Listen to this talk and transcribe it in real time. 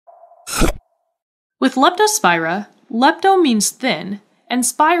With Leptospira, lepto means thin, and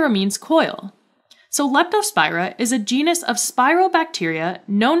spira means coil. So Leptospira is a genus of spiral bacteria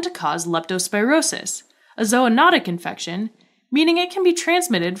known to cause leptospirosis, a zoonotic infection, meaning it can be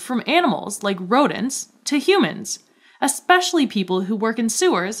transmitted from animals like rodents to humans, especially people who work in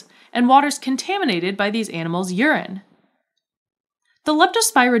sewers and waters contaminated by these animals' urine. The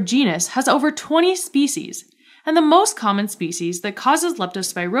Leptospira genus has over 20 species, and the most common species that causes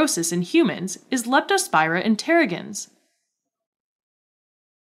leptospirosis in humans is Leptospira interrogans.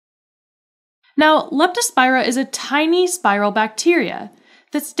 Now, Leptospira is a tiny spiral bacteria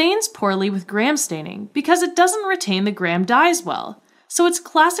that stains poorly with gram staining because it doesn't retain the gram dyes well, so it's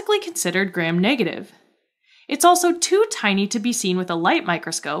classically considered gram-negative. It's also too tiny to be seen with a light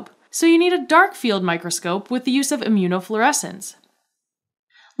microscope, so you need a dark field microscope with the use of immunofluorescence.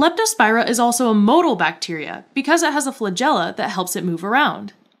 Leptospira is also a motile bacteria because it has a flagella that helps it move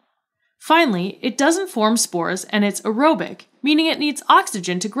around. Finally, it doesn't form spores and it's aerobic, meaning it needs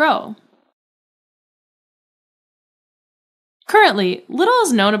oxygen to grow. Currently, little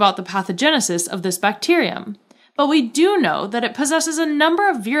is known about the pathogenesis of this bacterium, but we do know that it possesses a number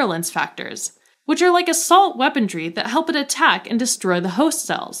of virulence factors, which are like assault weaponry that help it attack and destroy the host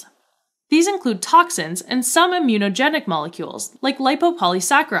cells. These include toxins and some immunogenic molecules, like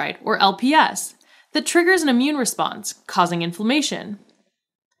lipopolysaccharide, or LPS, that triggers an immune response, causing inflammation.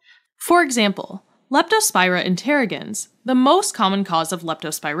 For example, Leptospira interrogans, the most common cause of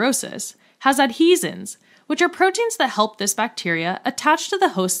leptospirosis, has adhesins, which are proteins that help this bacteria attach to the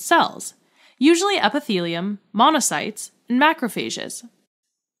host cells, usually epithelium, monocytes, and macrophages.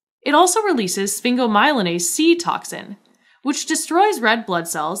 It also releases sphingomyelinase C toxin, which destroys red blood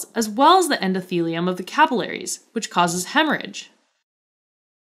cells as well as the endothelium of the capillaries, which causes hemorrhage.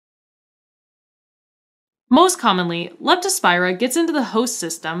 Most commonly, Leptospira gets into the host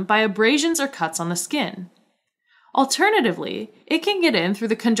system by abrasions or cuts on the skin. Alternatively, it can get in through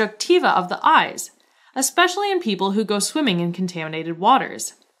the conjunctiva of the eyes, especially in people who go swimming in contaminated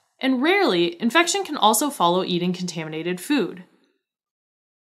waters. And rarely, infection can also follow eating contaminated food.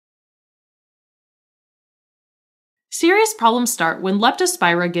 Serious problems start when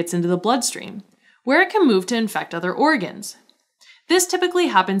Leptospira gets into the bloodstream, where it can move to infect other organs. This typically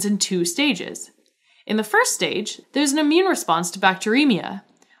happens in 2 stages. In the first stage, there's an immune response to bacteremia,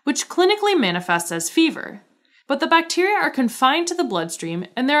 which clinically manifests as fever, but the bacteria are confined to the bloodstream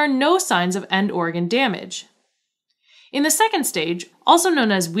and there are no signs of end organ damage. In the second stage, also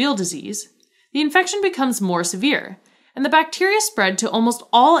known as wheal disease, the infection becomes more severe, and the bacteria spread to almost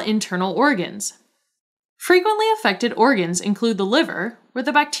all internal organs. Frequently affected organs include the liver, where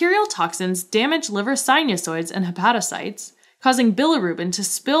the bacterial toxins damage liver sinusoids and hepatocytes, causing bilirubin to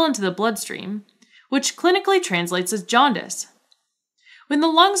spill into the bloodstream, which clinically translates as jaundice. When the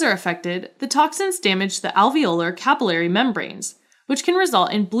lungs are affected, the toxins damage the alveolar capillary membranes, which can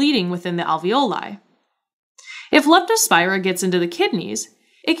result in bleeding within the alveoli. If Leptospira gets into the kidneys,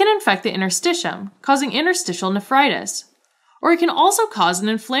 it can infect the interstitium, causing interstitial nephritis. Or it can also cause an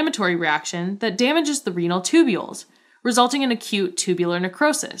inflammatory reaction that damages the renal tubules, resulting in acute tubular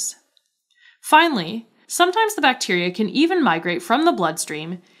necrosis. Finally, sometimes the bacteria can even migrate from the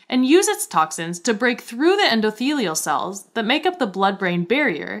bloodstream and use its toxins to break through the endothelial cells that make up the blood-brain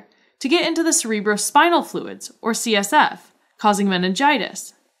barrier to get into the cerebrospinal fluids, or CSF, causing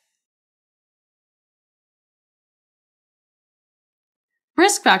meningitis.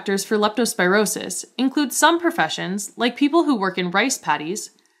 Risk factors for leptospirosis include some professions, like people who work in rice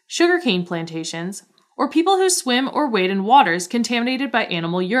paddies, sugarcane plantations, or people who swim or wade in waters contaminated by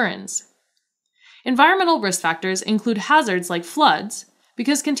animal urines. Environmental risk factors include hazards like floods,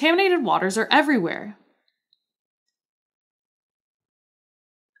 because contaminated waters are everywhere.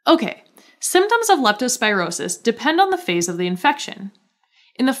 Okay, symptoms of leptospirosis depend on the phase of the infection.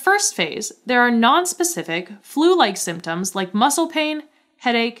 In the first phase, there are non-specific, flu-like symptoms like muscle pain,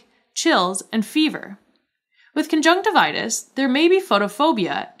 headache, chills, and fever. With conjunctivitis, there may be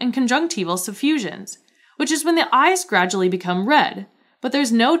photophobia and conjunctival suffusions, which is when the eyes gradually become red, but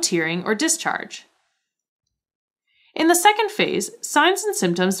there's no tearing or discharge. In the second phase, signs and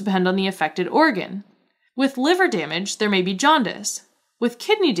symptoms depend on the affected organ. With liver damage, there may be jaundice. With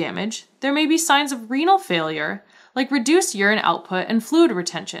kidney damage, there may be signs of renal failure, like reduced urine output and fluid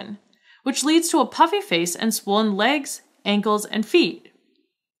retention, which leads to a puffy face and swollen legs, ankles, and feet.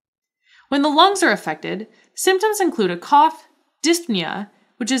 When the lungs are affected, symptoms include a cough, dyspnea,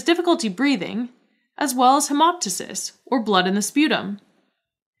 which is difficulty breathing, as well as hemoptysis, or blood in the sputum.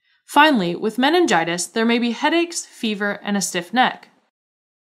 Finally, with meningitis, there may be headaches, fever, and a stiff neck.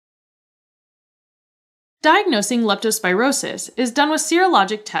 Diagnosing leptospirosis is done with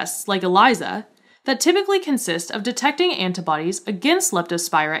serologic tests like ELISA that typically consist of detecting antibodies against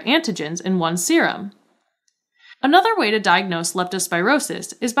Leptospira antigens in one's serum. Another way to diagnose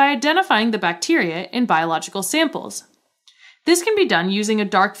leptospirosis is by identifying the bacteria in biological samples. This can be done using a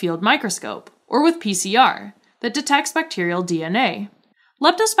dark field microscope, or with PCR, that detects bacterial DNA.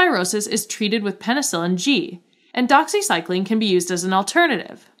 Leptospirosis is treated with penicillin G, and doxycycline can be used as an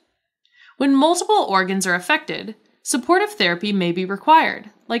alternative. When multiple organs are affected, supportive therapy may be required,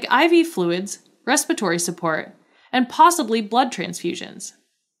 like IV fluids, respiratory support, and possibly blood transfusions.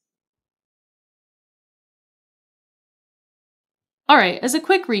 Alright, as a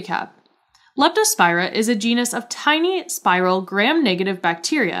quick recap, Leptospira is a genus of tiny spiral gram-negative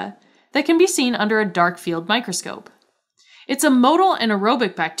bacteria that can be seen under a dark field microscope. It's a motile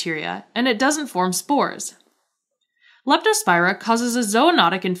anaerobic bacteria, and it doesn't form spores. Leptospira causes a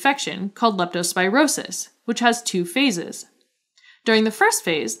zoonotic infection called leptospirosis, which has 2 phases. During the first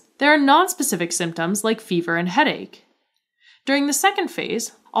phase, there are nonspecific symptoms like fever and headache. During the second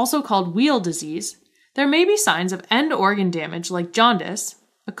phase, also called wheal disease, there may be signs of end organ damage like jaundice,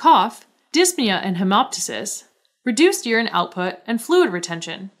 a cough, dyspnea and hemoptysis, reduced urine output, and fluid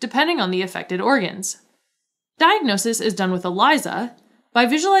retention, depending on the affected organs. Diagnosis is done with ELISA by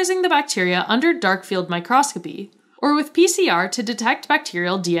visualizing the bacteria under dark field microscopy or with PCR to detect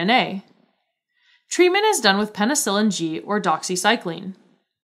bacterial DNA. Treatment is done with penicillin G or doxycycline.